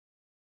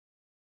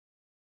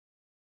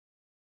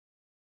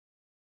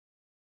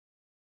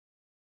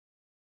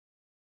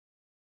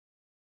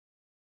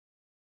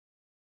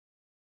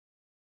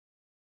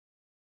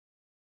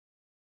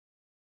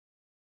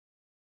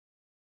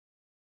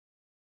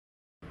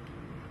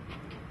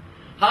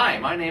Hi,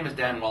 my name is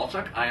Dan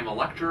Wolczuk. I am a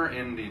lecturer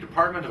in the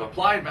Department of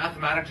Applied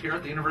Mathematics here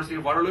at the University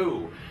of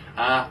Waterloo.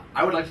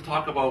 I would like to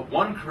talk about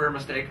one career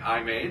mistake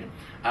I made.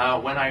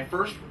 When I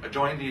first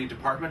joined the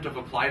Department of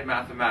Applied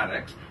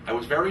Mathematics, I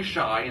was very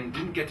shy and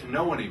didn't get to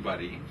know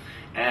anybody.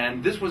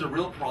 And this was a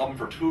real problem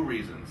for two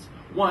reasons.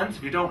 One,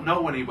 if you don't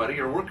know anybody,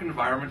 your work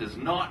environment is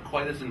not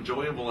quite as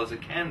enjoyable as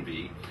it can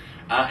be.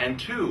 And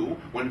two,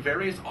 when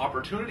various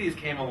opportunities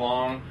came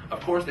along,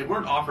 of course they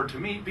weren't offered to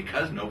me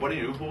because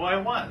nobody knew who I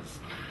was.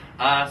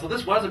 So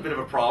this was a bit of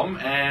a problem,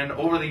 and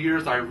over the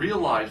years I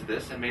realized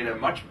this and made a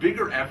much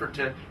bigger effort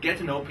to get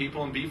to know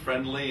people and be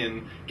friendly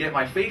and get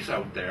my face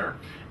out there.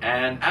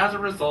 And as a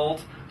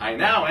result, I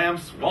now am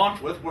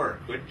swamped with work,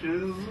 which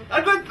is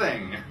a good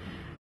thing.